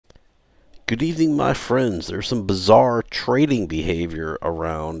Good evening, my friends. There's some bizarre trading behavior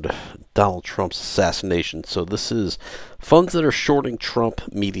around Donald Trump's assassination. So this is funds that are shorting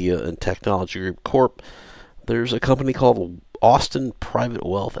Trump Media and Technology Group Corp. There's a company called Austin Private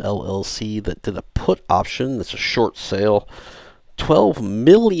Wealth LLC that did a put option. That's a short sale. 12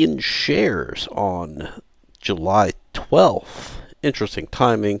 million shares on July 12th. Interesting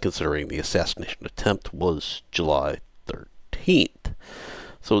timing considering the assassination attempt was July 13th.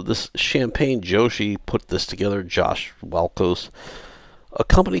 So this Champagne Joshi put this together, Josh Walkos. A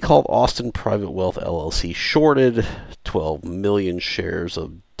company called Austin Private Wealth LLC shorted 12 million shares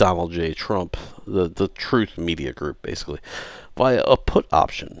of Donald J. Trump, the Truth Media Group, basically, via a put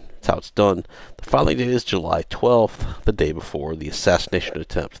option. That's how it's done. The filing date is July 12th, the day before the assassination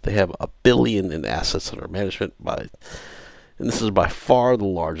attempt. They have $1 billion in assets under management, and this is by far the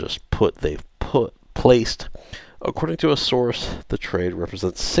largest put they've placed. According to a source, the trade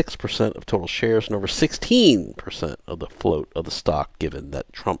represents 6% of total shares and over 16% of the float of the stock, given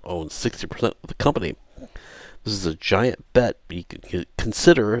that Trump owns 60% of the company. This is a giant bet. You can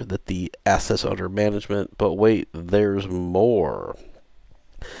consider that the assets under management, but wait, there's more.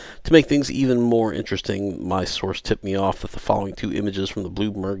 To make things even more interesting, my source tipped me off that the following two images from the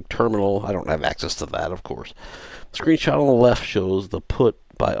Bloomberg terminal, I don't have access to that, of course. The screenshot on the left shows the put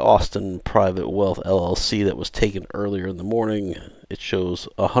by Austin Private Wealth LLC that was taken earlier in the morning. It shows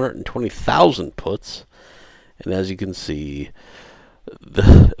 120,000 puts, and as you can see,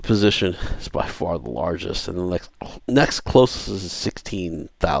 the position is by far the largest, and the next closest is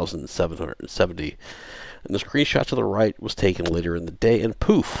 16,770. And the screenshot to the right was taken later in the day, and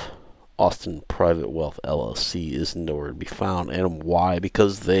poof, Austin Private Wealth LLC is nowhere to be found. And why?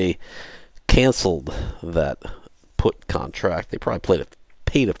 Because they canceled that put contract. They probably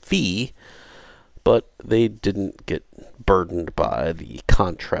paid a fee, but they didn't get burdened by the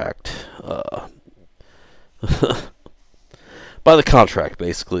contract. By the contract,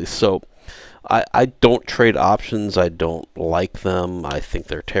 basically. So I don't trade options. I don't like them. I think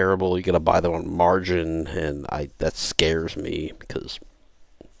they're terrible. You got to buy them on margin, and that scares me because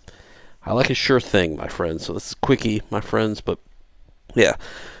I like a sure thing, my friends. So this is quickie, my friends. But yeah,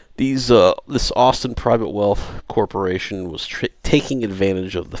 this Austin Private Wealth Corporation was taking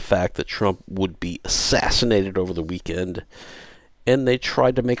advantage of the fact that Trump would be assassinated over the weekend, and they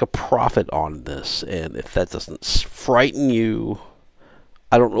tried to make a profit on this. And if that doesn't frighten you,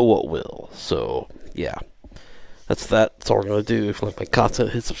 I don't know what will. So, yeah. That's that. That's all we're going to do. If you like my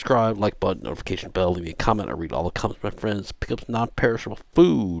content, hit subscribe, like button, notification bell, leave me a comment. I read all the comments, my friends. Pick up some non-perishable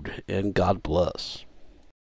food, and God bless.